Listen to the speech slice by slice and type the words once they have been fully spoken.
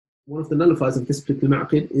one of the nullifiers of this particular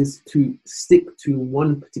ma'aqid is to stick to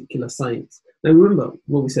one particular science. Now remember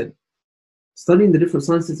what we said. Studying the different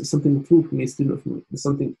sciences is something approved from a student, it's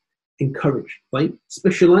something encouraged, right?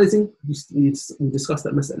 Specializing, we discussed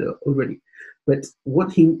that mas'ala already. But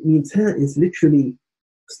what he means here is literally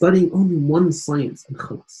studying only one science and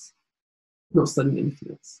khalas, not studying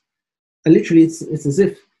anything else. And literally it's as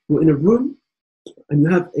if you're in a room and you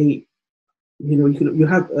have you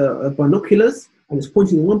have binoculars and it's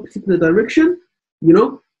pointing in one particular direction,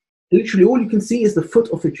 literally all you can see is the foot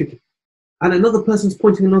of the chicken. And another person's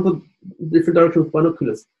pointing another different direction with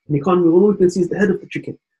binoculars. And you can't move, all you can see is the head of the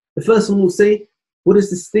chicken. The first one will say, what is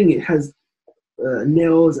this thing? It has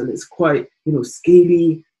nails and it's quite,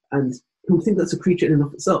 scaly, and he'll think that's a creature in and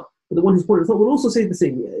of itself. But the one who's pointing at will also say the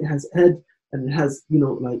same. Yeah, it has a head and it has,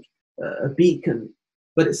 a beak,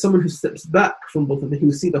 but it's someone who steps back from both of them. He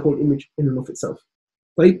will see the whole image in and of itself,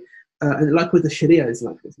 right? And likewise, the Sharia is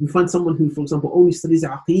like this. You find someone who, for example, only studies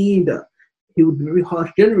Aqeedah. He would be very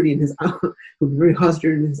harsh generally in his outlook.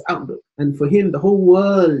 And for him, the whole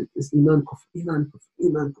world is iman kufr, iman kufr,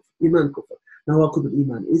 iman kufr, iman kufr. Nawaqid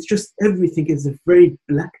al-iman. It's just everything is a very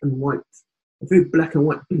black and white,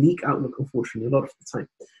 bleak outlook, unfortunately, a lot of the time.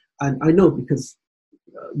 And I know because,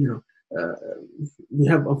 we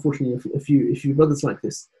have, unfortunately, a few brothers like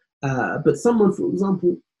this. But someone, for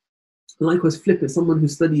example, likewise flip it, someone who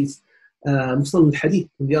studies Mustalah al-Hadith,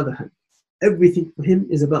 on the other hand, everything for him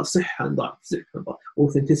is about sihha and da'f,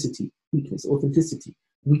 authenticity, weakness,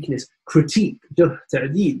 critique, jarh,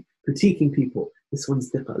 ta'deed, critiquing people. This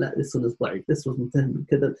one's thiqa, la, this one is da'if, this one's mutahm,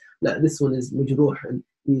 kada, la, this one is majruh, and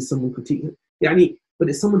he's someone critiquing. But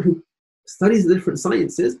it's someone who studies the different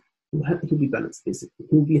sciences, he'll be balanced, basically.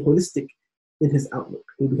 He'll be holistic in his outlook.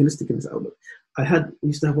 I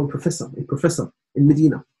used to have a professor in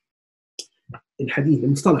Medina, in Hadith,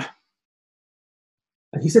 in Mustalah.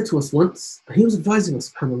 And he said to us once, and he was advising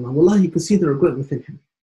us, subhanAllah, wallahi, you could see the regret within him.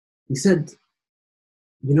 He said,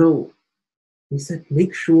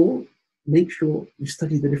 make sure you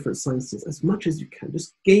study the different sciences as much as you can.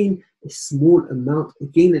 Just gain a small amount,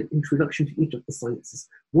 gain an introduction to each of the sciences,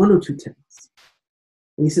 1 or 2 terms.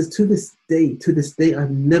 And he says, to this day,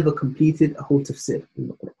 I've never completed a whole tafsir in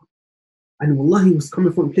the Quran. And wallahi, he was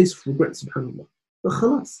coming from a place of regret, subhanAllah. But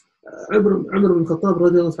khalas. Umar ibn Khattab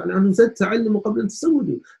radiallahu ta'ala anhu said, ta'allamu qabla an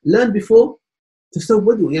tasawwadu. Learn before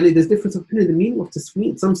tasawwadu. There's difference of opinion in the meaning of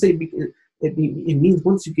tasweed. Some say it means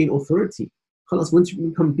once you gain authority. Khalas, once you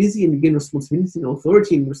become busy and you gain responsibility and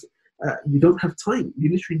authority, and you don't have time.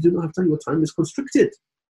 You literally do not have time. Your time is constricted.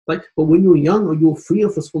 But when you're young or you're free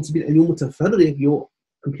of responsibility and you're mutafarrig, you're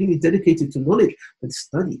completely dedicated to knowledge, then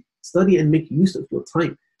study and make use of your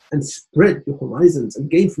time and spread your horizons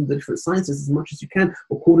and gain from the different sciences as much as you can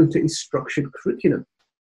according to a structured curriculum.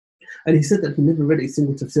 And he said that he never read a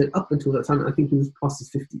single tafsir up until that time. I think he was past his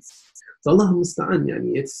 50s. So Allah musta'an,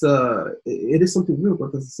 it is something real,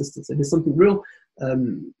 brothers and sisters. It is something real,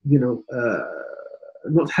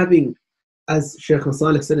 not having, as Shaykh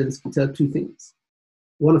Salih said in his kitab, 2 things.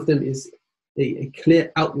 One of them is a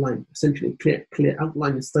clear outline, essentially a clear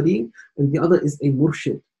outline of studying, and the other is a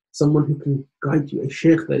murshid, someone who can guide you, a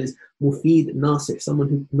sheikh that is mufid, nasih, someone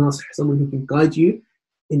who can guide you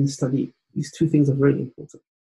in study. These 2 things are very important.